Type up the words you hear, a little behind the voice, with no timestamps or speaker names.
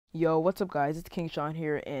Yo, what's up, guys? It's King Sean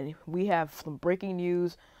here, and we have some breaking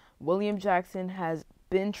news. William Jackson has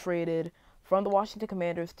been traded from the Washington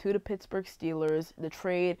Commanders to the Pittsburgh Steelers. The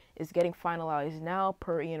trade is getting finalized now,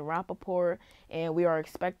 per Ian Rappaport, and we are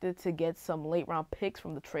expected to get some late round picks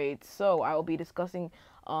from the trade. So I will be discussing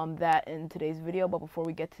that in today's video. But before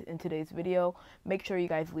we get in today's video, make sure you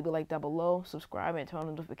guys leave a like down below, subscribe, and turn on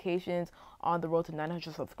notifications. On the road to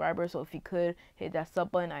 900 subscribers, so if you could hit that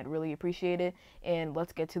sub button, I'd really appreciate it. And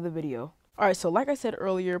let's get to the video. Alright, so like I said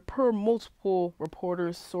earlier, per multiple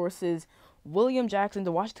reporters, sources, William Jackson,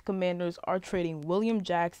 the Washington Commanders are trading William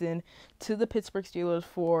Jackson to the Pittsburgh Steelers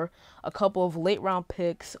for a couple of late round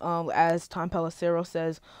picks, as Tom Pelissero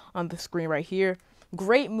says on the screen right here.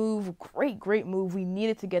 Great move, great move. We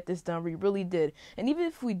needed to get this done. We really did. And even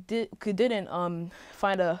if we didn't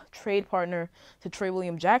find a trade partner to trade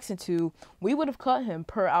William Jackson to, we would have cut him,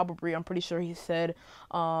 per Albert Breer. I'm pretty sure he said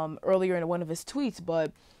earlier in one of his tweets.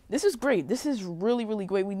 But this is great. This is really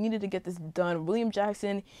great. We needed to get this done. William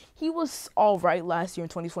Jackson, he was all right last year in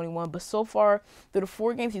 2021, but so far through the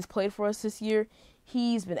 4 games he's played for us this year,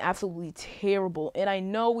 he's been absolutely terrible. And I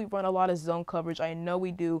know we run a lot of zone coverage. I know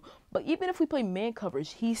we do. But even if we play man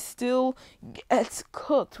coverage, he still gets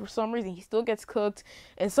cooked for some reason. He still gets cooked.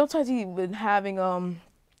 And sometimes he's been having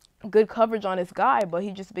good coverage on his guy, but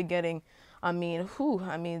he just been getting,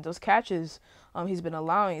 those catches he's been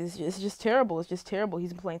allowing. It's just terrible. It's just terrible.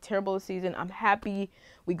 He's been playing terrible this season. I'm happy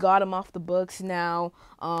we got him off the books now.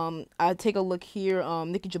 I take a look here.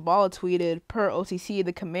 Nikki Jabala tweeted, per OTC,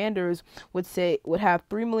 the Commanders would have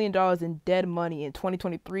 $3 million in dead money in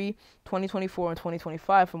 2023, 2024, and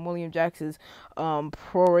 2025 from William Jackson's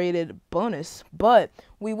prorated bonus, but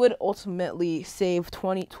we would ultimately save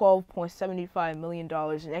 $12.75 million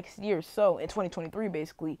next year, so in 2023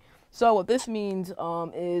 basically. So what this means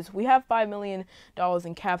is we have $5 million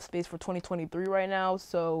in cap space for 2023 right now.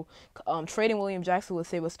 So trading William Jackson would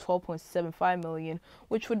save us $12.75 million,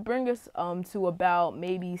 which would bring us to about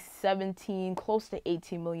maybe 17, close to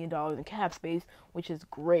 $18 million in cap space, which is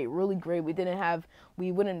great, really great. We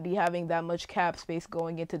wouldn't be having that much cap space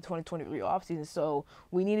going into the 2023 offseason. So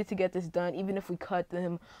we needed to get this done. Even if we cut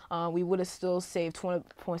them, we would have still saved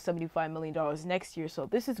 $20.75 million next year. So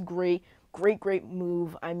this is great. Great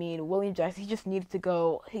move. I mean, William Jackson, he just needed to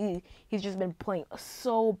go. He's just been playing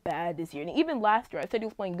so bad this year. And even last year, I said he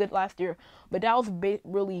was playing good last year, but that was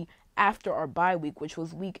really after our bye week, which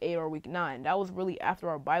was week 8 or week 9. That was really after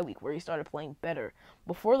our bye week where he started playing better.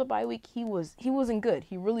 Before the bye week, he wasn't good.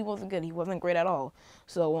 He really wasn't good. He wasn't great at all.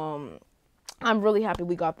 So I'm really happy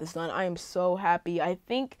we got this done. I am so happy. I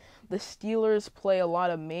think the Steelers play a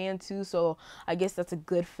lot of man too, so I guess that's a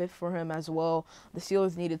good fit for him as well. The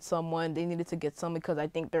Steelers needed someone. They needed to get someone because I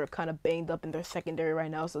think they're kind of banged up in their secondary right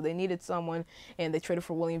now, so they needed someone, and they traded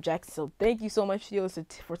for William Jackson. So thank you so much, Steelers,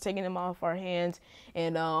 for taking him off our hands.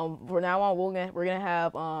 And from now on, we're gonna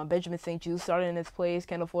have Benjamin St-Juste starting in his place,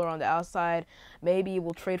 Kendall Fuller on the outside. Maybe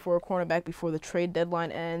we'll trade for a cornerback before the trade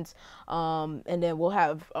deadline ends, and then we'll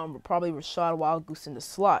have probably Rashad Wildgoose in the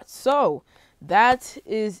slot. So that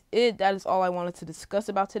is it. That is all I wanted to discuss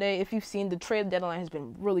about today. If you've seen, the trade deadline has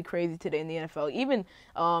been really crazy today in the NFL. Even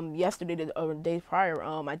yesterday or the day prior,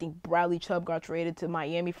 I think Bradley Chubb got traded to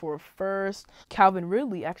Miami for a first. Calvin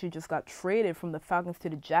Ridley actually just got traded from the Falcons to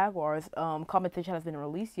the Jaguars. Compensation hasn't been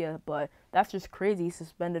released yet, but that's just crazy. He's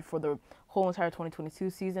suspended for the whole entire 2022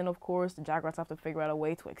 season, of course. The Jaguars have to figure out a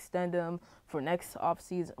way to extend him for next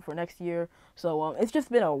year. So it's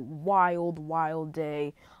just been a wild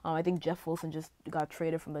day. I think Jeff Wilson just got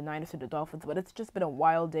traded from the Niners to the Dolphins, but it's just been a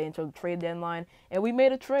wild day until the trade deadline, and we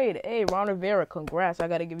made a trade. Hey, Ron Rivera, congrats. I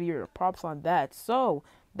gotta give you your props on that. So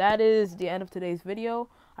that is the end of today's video.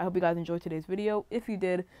 I hope you guys enjoyed today's video. If you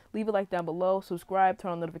did, leave a like down below, subscribe,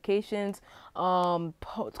 turn on notifications,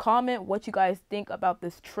 comment what you guys think other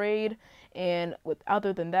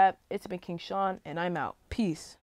than that, it's been King Sean, and I'm out. Peace.